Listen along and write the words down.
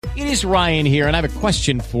It is Ryan here, and I have a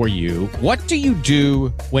question for you. What do you do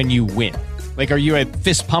when you win? Like, are you a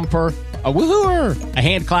fist pumper, a woohooer, a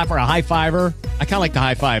hand clapper, a high fiver? I kind of like the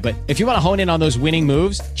high five, but if you want to hone in on those winning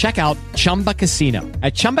moves, check out Chumba Casino.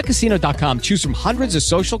 At ChumbaCasino.com, choose from hundreds of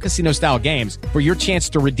social casino-style games for your chance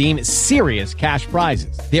to redeem serious cash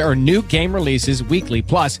prizes. There are new game releases weekly,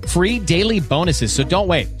 plus free daily bonuses. So don't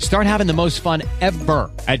wait. Start having the most fun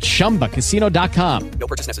ever at ChumbaCasino.com. No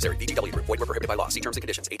purchase necessary. VGW. Void where prohibited by law. See terms and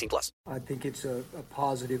conditions. 18+. I think it's a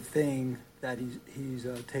positive thing that he's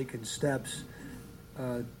taken steps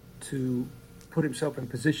to put himself in a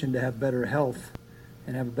position to have better health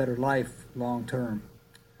and have a better life long term.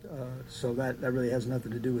 So that really has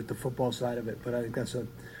nothing to do with the football side of it, but I think that's a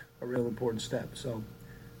real important step. So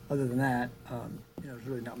other than that, there's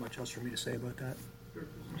really not much else for me to say about that.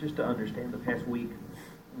 Just to understand the past week,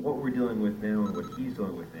 what we're dealing with now and what he's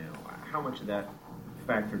dealing with now, how much of that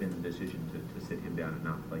factored in the decision to sit him down and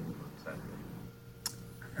not play him on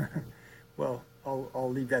Saturday? Well,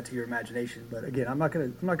 I'll leave that to your imagination. But again, I'm not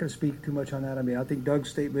gonna speak too much on that. I mean, I think Doug's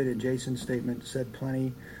statement and Jason's statement said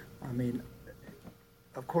plenty. I mean,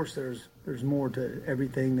 of course, there's more to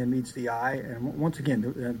everything than meets the eye. And once again,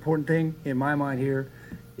 the important thing in my mind here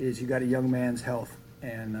is you got a young man's health,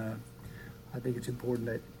 and I think it's important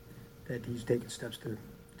that he's taking steps to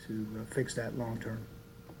fix that long term.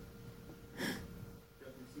 Did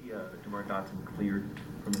you see DeMar Dotson cleared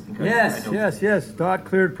from the concussion? Yes. Dot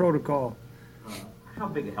cleared protocol. How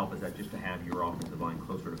big a help is that just to have your offensive line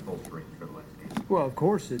closer to full strength for the last game? Well, of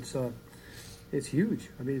course, it's huge.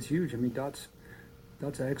 I mean, it's huge. I mean, Dot's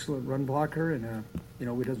an excellent run blocker, and it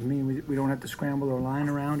doesn't mean we don't have to scramble our line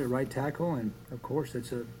around at right tackle. And of course,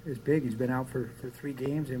 it's big. He's been out for 3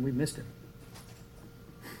 games, and we missed him.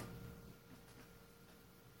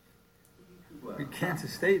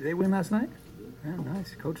 Kansas State, they win last night? Yeah,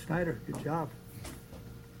 nice. Coach Snyder, good job.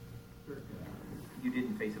 You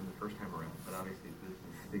didn't face him the first time around, but obviously this is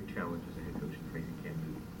a big challenge as a head coach in facing Cam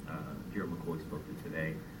Newton. Gerald McCoy spoke to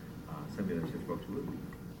today. Some of the others have spoke to it.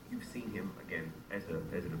 You've seen him, again, as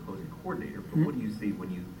an opposing coordinator, but what do you see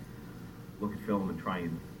when you look at film and try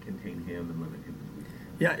and contain him and limit him?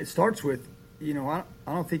 Yeah, it starts with, I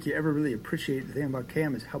don't think you ever really appreciate the thing about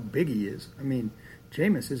Cam is how big he is. I mean,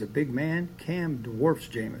 Jameis is a big man. Cam dwarfs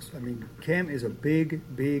Jameis. I mean, Cam is a big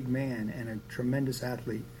man and a tremendous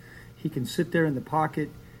athlete. He can sit there in the pocket.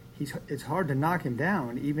 It's hard to knock him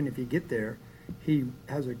down, even if you get there. He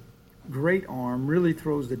has a great arm, really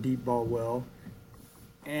throws the deep ball well.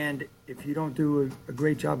 And if you don't do a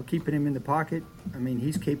great job of keeping him in the pocket, I mean,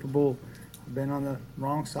 he's capable, been on the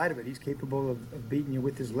wrong side of it, he's capable of beating you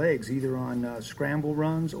with his legs, either on scramble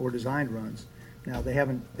runs or designed runs. Now, they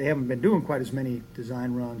haven't been doing quite as many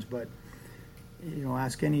design runs, but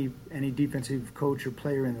ask any defensive coach or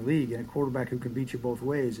player in the league, and a quarterback who can beat you both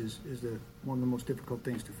ways is one of the most difficult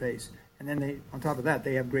things to face. And then on top of that,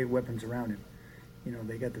 they have great weapons around him.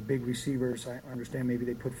 They got the big receivers. I understand maybe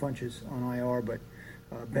they put Funches on IR, but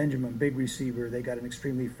Benjamin, big receiver. They got an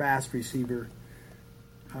extremely fast receiver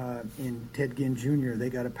in Ted Ginn Jr. They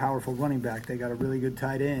got a powerful running back. They got a really good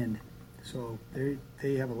tight end. So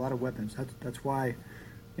they have a lot of weapons. That's why,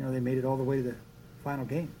 they made it all the way to the final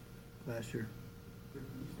game last year.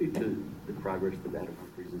 Speak to the progress that Adam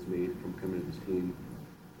Humphries has made from coming to this team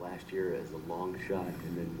last year as a long shot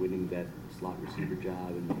and then winning that slot receiver job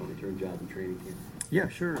and the return job in training camp. Yeah,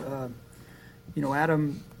 sure.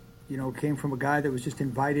 Adam, came from a guy that was just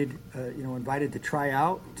invited to try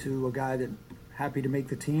out, to a guy that happy to make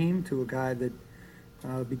the team, to a guy that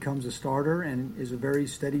becomes a starter and is a very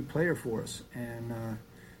steady player for us. And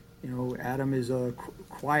Adam is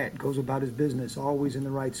quiet, goes about his business, always in the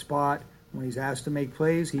right spot. When he's asked to make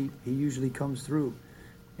plays, he usually comes through.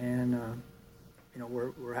 And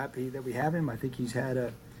we're happy that we have him. I think he's had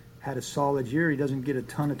a solid year. He doesn't get a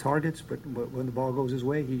ton of targets, but when the ball goes his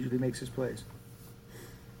way, he usually makes his plays.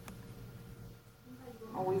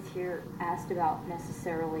 Always hear asked about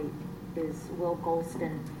necessarily is Will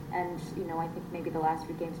Golston, and I think maybe the last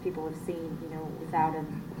few games people have seen, without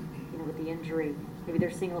him, with the injury, maybe they're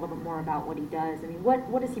seeing a little bit more about what he does. I mean,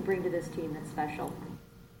 what does he bring to this team that's special?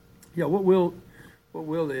 Yeah, what Will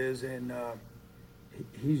is, and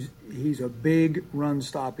he's a big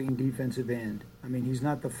run-stopping defensive end. I mean, he's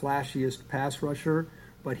not the flashiest pass rusher,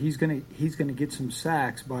 but he's gonna get some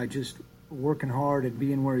sacks by just working hard and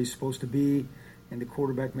being where he's supposed to be, and the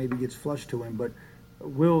quarterback maybe gets flushed to him. But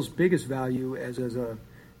Will's biggest value as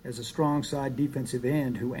a strong side defensive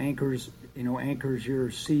end who anchors your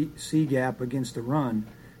C gap against the run,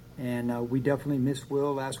 and we definitely missed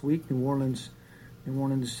Will last week. New Orleans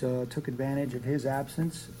took advantage of his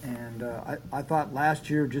absence, and I thought last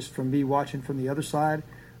year, just from me watching from the other side,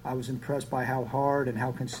 I was impressed by how hard and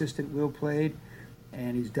how consistent Will played,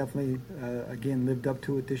 and he's definitely, again, lived up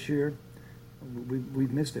to it this year.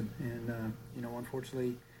 We've missed him, and,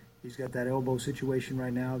 unfortunately, he's got that elbow situation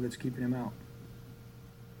right now that's keeping him out.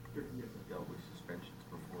 You have dealt with suspensions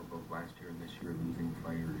before, both last year and this year, losing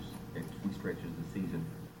players at key stretches of the season.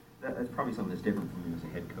 That's probably something that's different from you as a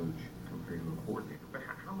head coach compared to a coordinator. But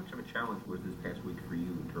how much of a challenge was this past week for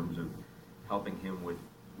you in terms of helping him with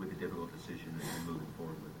a difficult decision and moving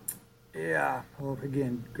forward with it? Yeah, well,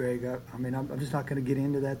 again, Greg, I'm just not going to get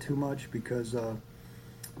into that too much because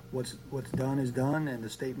what's done is done, and the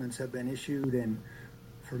statements have been issued, and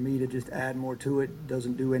for me to just add more to it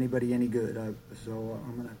doesn't do anybody any good. So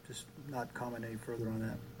I'm going to just not comment any further on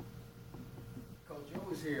that. Coach, you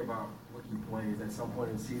always hear about rookie players at some point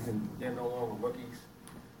in the season, they're no longer rookies.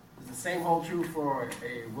 Does the same hold true for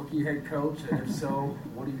a rookie head coach? And if so,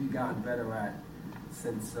 what have you gotten better at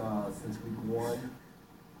since week one?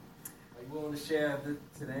 Are you willing to share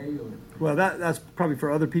today? Or? Well, that's probably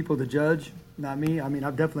for other people to judge, not me. I mean,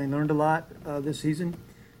 I've definitely learned a lot this season.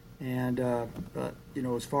 And, but,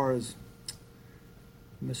 as far as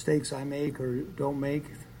mistakes I make or don't make,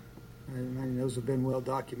 I mean, those have been well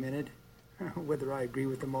documented, whether I agree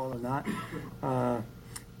with them all or not.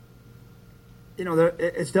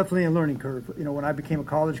 It's definitely a learning curve. When I became a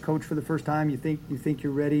college coach for the first time, you think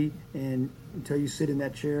you're ready, and until you sit in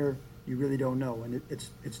that chair, you really don't know. And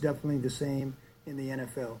it's definitely the same in the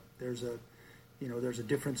NFL. There's a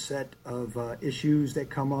different set of issues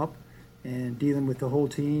that come up. And dealing with the whole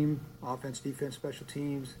team, offense, defense, special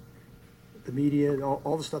teams, the media,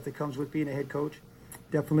 all the stuff that comes with being a head coach,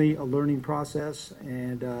 definitely a learning process.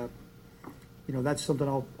 And, that's something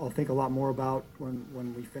I'll think a lot more about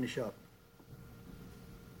when we finish up.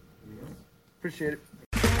 Appreciate it.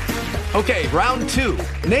 Okay, round two.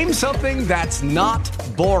 Name something that's not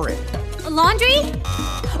boring. A laundry?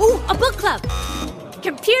 Ooh, a book club.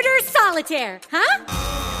 Computer solitaire, huh?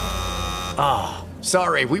 Ah.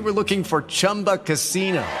 Sorry, we were looking for Chumba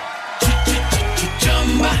Casino.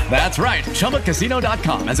 That's right.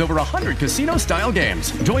 ChumbaCasino.com has over 100 casino-style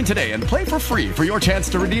games. Join today and play for free for your chance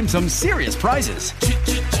to redeem some serious prizes.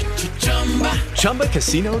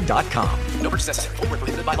 ChumbaCasino.com. No purchase necessary. Void where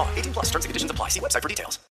prohibited by law. 18+ terms and conditions apply. See website for details.